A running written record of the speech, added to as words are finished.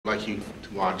like you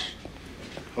to watch.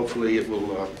 Hopefully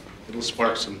it'll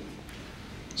spark some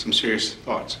serious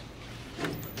thoughts.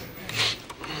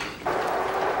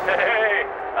 Hey,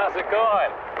 how's it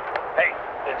going? Hey,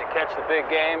 did you catch the big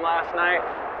game last night?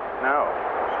 No.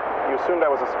 You assumed I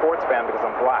was a sports fan because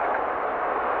I'm black.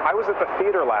 I was at the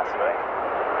theater last night.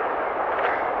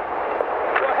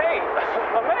 Well, hey,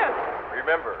 my man.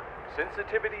 Remember,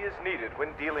 sensitivity is needed when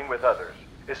dealing with others,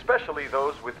 especially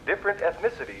those with different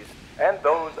ethnicities and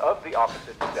those of the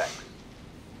opposite sex.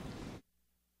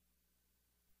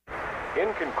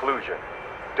 In conclusion,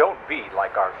 don't be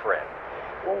like our friend.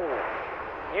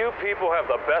 Ooh, you people have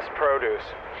the best produce.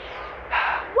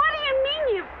 What do you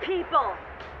mean, you people?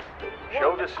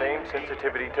 Show the same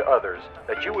sensitivity to others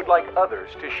that you would like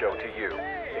others to show to you.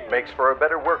 It makes for a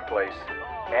better workplace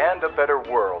and a better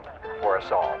world for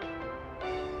us all.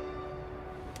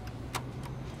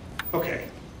 Okay.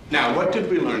 Now, what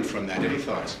did we learn from that? Any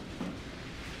thoughts?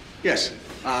 Yes.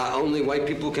 Only white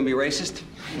people can be racist?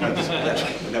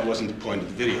 That wasn't the point of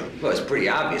the video. Well, it's pretty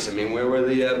obvious. I mean, where were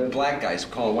the black guys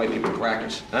calling white people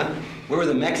crackers? Huh? Where were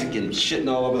the Mexicans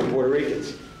shitting all over the Puerto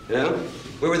Ricans? You know?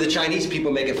 Where were the Chinese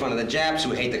people making fun of the Japs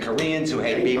who hate the Koreans, who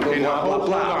hate people, Okay, now, blah, blah,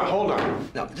 blah. hold on.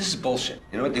 No, this is bullshit.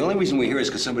 You know what? The only reason we're here is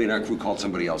because somebody in our crew called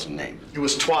somebody else a name. It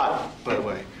was twat, by the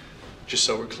way, just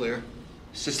so we're clear.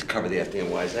 It's just to cover the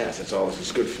FDNY's ass. That's all this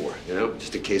is good for, you know?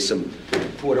 Just in case some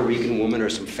Puerto Rican woman or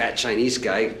some fat Chinese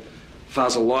guy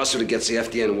files a lawsuit against the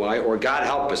FDNY, or God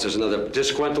help us, there's another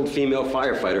disgruntled female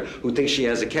firefighter who thinks she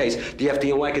has a case. The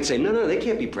FDNY can say, no, they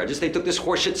can't be prejudiced. They took this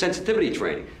horseshit sensitivity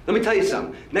training. Let me tell you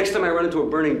something. Next time I run into a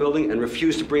burning building and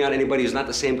refuse to bring out anybody who's not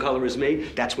the same color as me,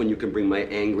 that's when you can bring my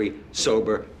angry,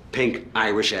 sober, pink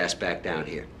Irish ass back down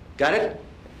here. Got it?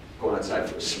 Going outside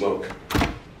for a smoke.